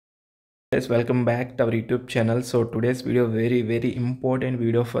Guys, welcome back to our YouTube channel. So today's video, very important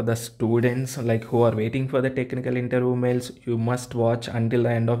video for the students like who are waiting for the technical interview mails. You must watch until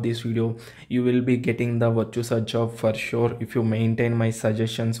the end of this video. You will be getting the Virtusa job for sure if you maintain my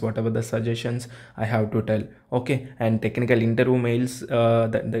suggestions, whatever the suggestions I have to tell. Okay, and technical interview mails,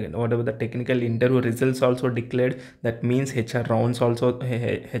 whatever the technical interview results also declared. That means HR rounds also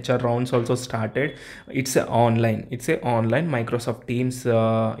started. It's a online Microsoft Teams.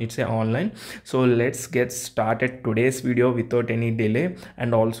 It's a online. So let's get started today's video without any delay.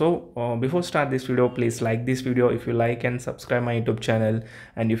 And also before start this video, please like this video if you like and subscribe my YouTube channel.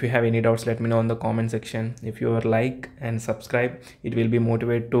 And if you have any doubts, let me know in the comment section. If you are like and subscribe, it will be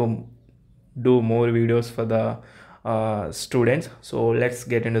motivated to do more videos for the students. So let's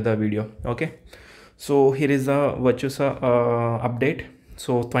get into the video. Okay, so here is the Virtusa update.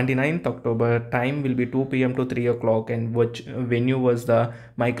 So 29th October, time will be 2 p.m. to 3 o'clock, and which venue was the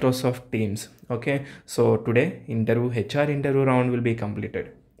Microsoft Teams. Okay, so today HR interview round will be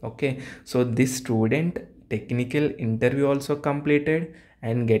completed. Okay, so this student technical interview also completed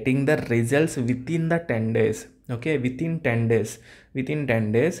and getting the results within the 10 days. Okay, within 10 days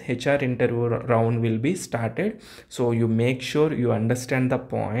HR interview round will be started. So you make sure you understand the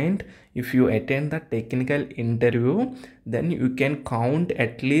point. If you attend the technical interview, then you can count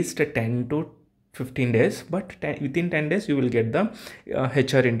at least 10 to 15 days, but within 10 days you will get the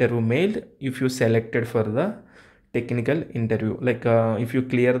HR interview mail if you selected for the technical interview. Like if you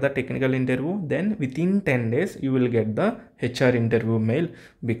clear the technical interview, then within 10 days you will get the HR interview mail,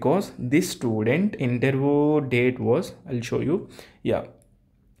 because this student interview date was, I'll show you. Yeah,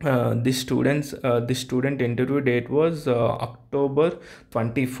 this student interview date was October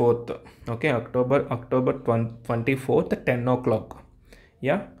 24th. Okay, October 24th 10 o'clock.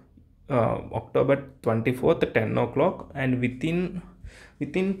 Yeah, October 24th 10 o'clock, and within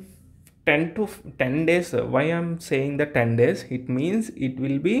 10 days. Why I'm saying the 10 days, it means it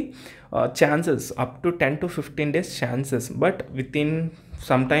will be chances up to 10 to 15 days chances, but within,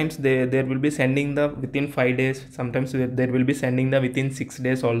 sometimes there will be sending the within 5 days, sometimes there will be sending the within 6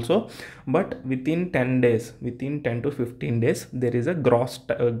 days also, but within 10 days, within 10 to 15 days, there is a gross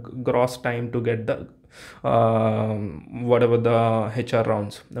time to get the whatever the HR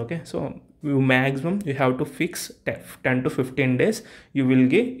rounds. Okay, so maximum you have to fix 10 to 15 days. You will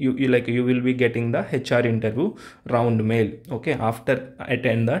get you will be getting the HR interview round mail. Okay, after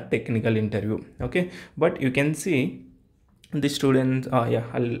attend the technical interview. Okay, but you can see the students.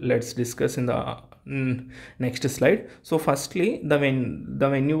 Let's discuss in the next slide. So firstly, the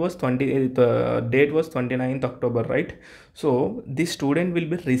venue was the date was 29th October, right? So this student will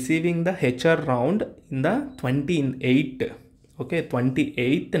be receiving the HR round in the 28th. Okay,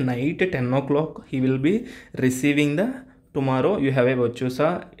 28th night 10 o'clock he will be receiving the, tomorrow you have a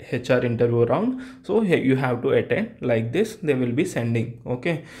Virtusa HR interview round, so you have to attend. Like this they will be sending.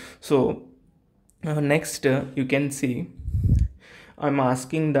 Okay, so next you can see I'm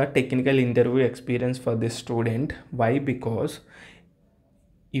asking the technical interview experience for this student. Why? Because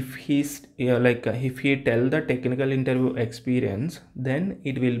if he's if he tell the technical interview experience, then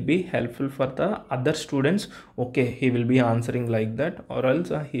it will be helpful for the other students. Okay, he will be answering like that, or else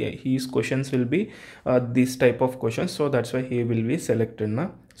his questions will be this type of questions, so that's why he will be selected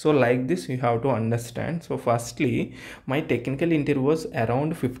now. So like this you have to understand. So firstly, my technical interview was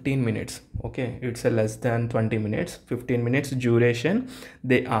around 15 minutes. Okay, it's a less than 20 minutes, 15 minutes duration.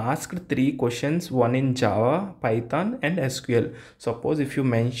 They asked 3 questions, one in Java, Python and SQL. Suppose if you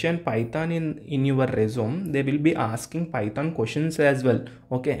mention Python in your resume, they will be asking Python questions as well.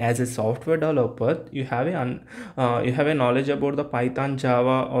 Okay, as a software developer, you have a knowledge about the Python,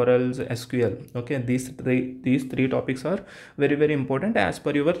 Java or else SQL. Okay, these three topics are very important as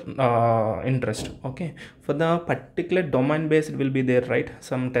per your interest. Okay, for the particular domain based, it will be there, right?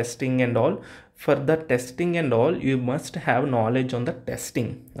 Some testing and all. For the testing and all, you must have knowledge on the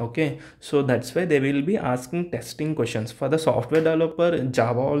testing. Okay, so that's why they will be asking testing questions. For the software developer,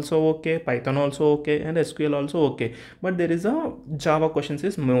 Java also okay, Python also okay, and SQL also okay, but there is a Java questions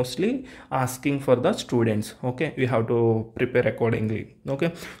is mostly asking for the students. Okay, we have to prepare accordingly.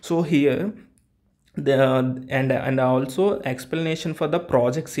 Okay, so here and also explanation for the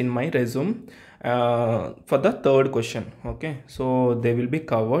projects in my resume for the third question. Okay, so they will be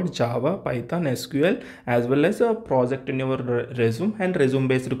covered Java, Python, SQL, as well as a project in your resume and resume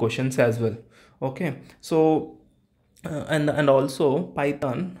based questions as well. Okay, so and also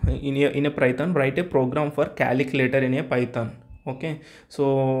Python, in a Python, write a program for calculator in a Python. Okay,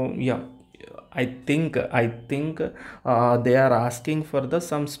 so yeah, I think they are asking for the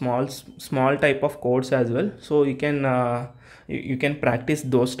some small type of codes as well, so you can you can practice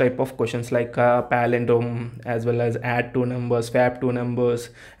those type of questions like palindrome, as well as add two numbers, swap two numbers,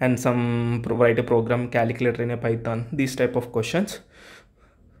 and some write a program calculator in a Python, these type of questions.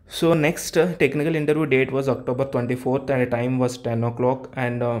 So next technical interview date was October 24th and the time was 10 o'clock,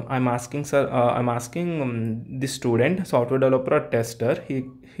 and I'm asking sir, I'm asking the student, software developer or tester.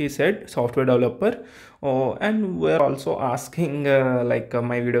 He said software developer. Oh, and we're also asking like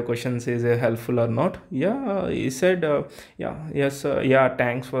my video questions is helpful or not. Yeah, he said yeah, yes, yeah,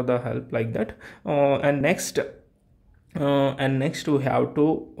 thanks for the help, like that. And next we have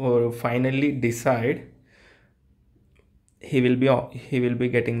to finally decide. He will be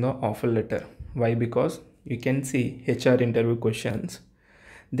getting the offer letter. Why? Because you can see HR interview questions,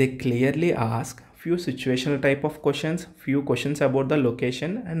 they clearly ask few situational type of questions, few questions about the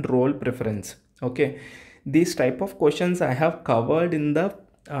location and role preference. Okay, these type of questions I have covered in the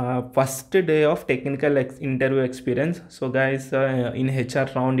first day of technical interview experience. So guys, in HR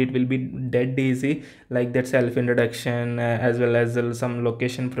round it will be dead easy, like that self introduction, as well as some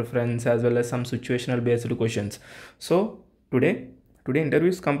location preference, as well as some situational based questions. So today interview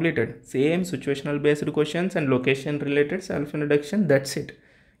is completed, same situational based questions and location related self introduction, that's it.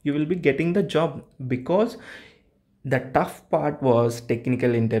 You will be getting the job, because the tough part was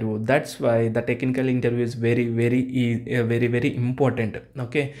technical interview. That's why the technical interview is very important.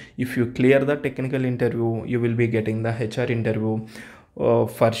 Okay, if you clear the technical interview, you will be getting the HR interview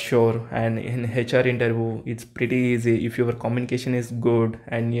for sure. And in HR interview it's pretty easy. If your communication is good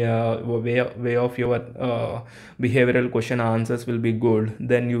and way of your behavioral question answers will be good,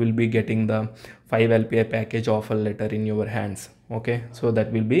 then you will be getting the 5 LPI package offer letter in your hands. Okay, so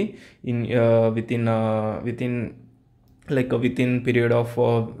that will be in within like within period of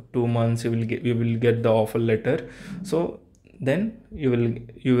 2 months you will get the offer letter. So then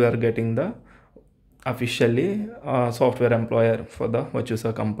you are getting the officially software employer for the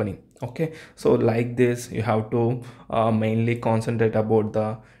Virtusa company. Okay, so like this you have to mainly concentrate about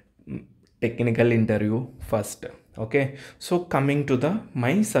the technical interview first. Okay, so coming to the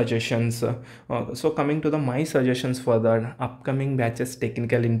my suggestions for the upcoming batches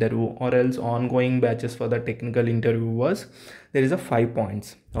technical interview, or else ongoing batches for the technical interview, was there is a 5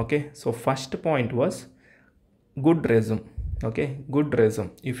 points. Okay, so first point was good resume. Okay, good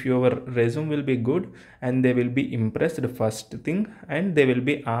resume. If your resume will be good, and they will be impressed first thing, and they will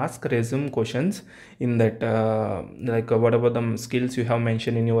be asked resume questions in that whatever the skills you have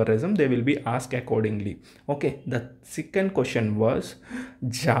mentioned in your resume, they will be asked accordingly. Okay, the second question was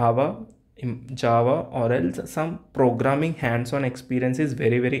Java, or else some programming hands-on experience is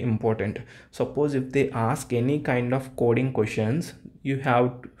very important. Suppose if they ask any kind of coding questions, you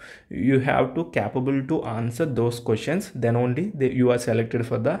have to capable to answer those questions, then only you are selected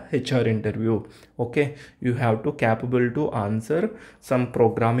for the HR interview. Okay, you have to capable to answer some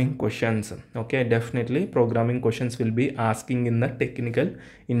programming questions. Okay, definitely programming questions will be asking in the technical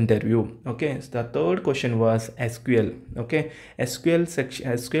interview. Okay, so the third question was SQL. Okay,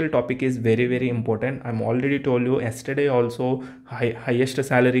 SQL topic is very important. I'm already told you yesterday also, highest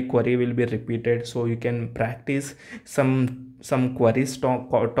salary query will be repeated, so you can practice some queries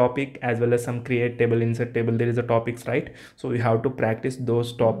topic, as well as some create table, insert table. There is a topics, right? So you have to practice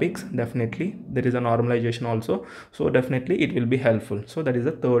those topics. Definitely there is a normalization also, so definitely it will be helpful. So that is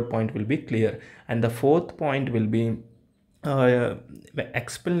the third point will be clear. And the fourth point will be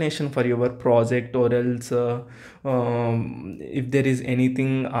explanation for your project, or else if there is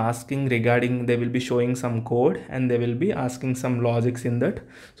anything asking regarding, they will be showing some code and they will be asking some logics in that,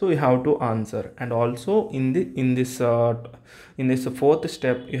 so you have to answer. And also in this fourth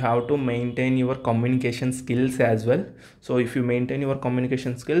step, you have to maintain your communication skills as well. So if you maintain your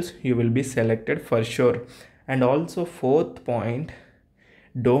communication skills, you will be selected for sure. And also fourth point,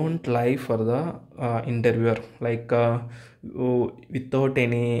 don't lie for the interviewer, like without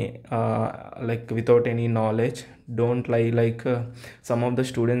any knowledge. Don't lie, like some of the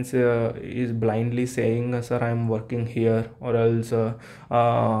students is blindly saying, sir, I am working here, or else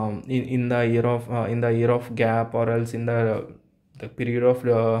in the year of gap, or else in the period of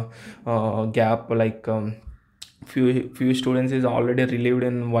gap, like few students is already relieved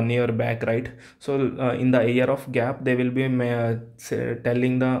in 1 year back, right? So in the year of gap, they will be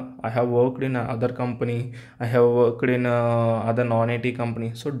telling I have worked in other company, I have worked in other non-IT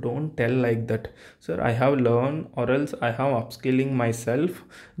company. So don't tell like that, sir, I have learned, or else I have upskilling myself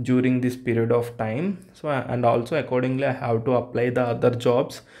during this period of time. So and also accordingly I have to apply the other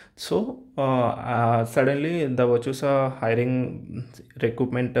jobs. So suddenly the Virtusa hiring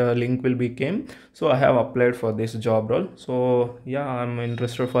recruitment link will be came. So I have applied for this job role. So yeah, I'm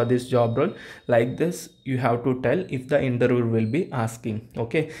interested for this job role. Like this, you have to tell if the interview will be asking.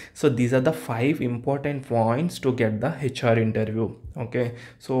 Okay, so these are the 5 important points to get the HR interview. Okay,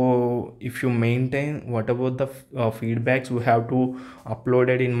 so if you maintain whatever the feedbacks we have to upload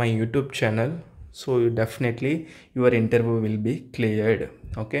it in my YouTube channel, so you definitely your interview will be cleared.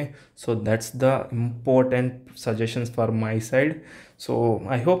 Okay, so that's the important suggestions for my side. So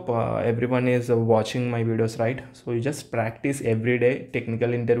I hope everyone is watching my videos, right? So you just practice every day.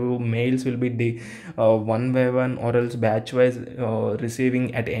 Technical interview mails will be one by one or else batch wise,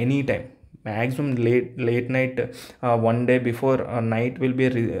 receiving at any time, maximum late night, one day before night will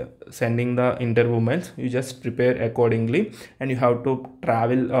be sending the interview mails. You just prepare accordingly, and you have to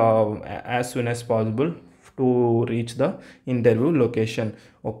travel as soon as possible to reach the interview location.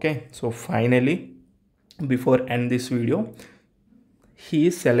 Okay, so finally, before end this video, he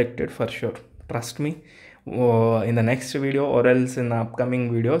is selected for sure, trust me. In the next video or else in the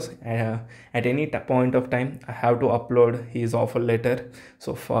upcoming videos, at any point of time I have to upload his offer letter.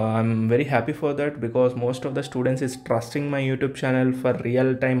 So I'm very happy for that, because most of the students is trusting my YouTube channel for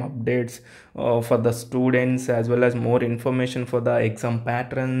real-time updates for the students, as well as more information for the exam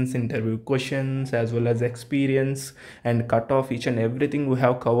patterns, interview questions, as well as experience and cutoff. Each and everything we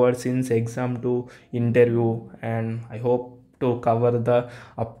have covered since exam to interview, and I hope to cover the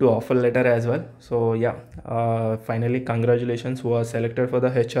up to offer letter as well. So yeah, finally congratulations who are selected for the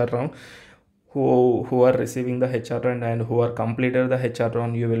HR round, who are receiving the HR round and who are completed the HR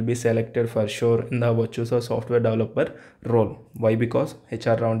round. You will be selected for sure in the Virtusa software developer role. Why? Because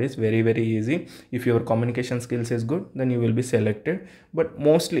HR round is very easy. If your communication skills is good, then you will be selected, but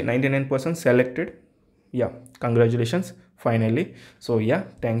mostly 99% selected. Yeah, congratulations finally. So yeah,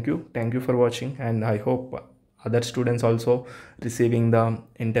 thank you for watching, and I hope other students also receiving the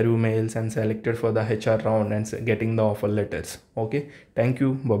interview mails and selected for the HR round and getting the offer letters. Okay, thank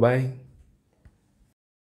you, bye bye.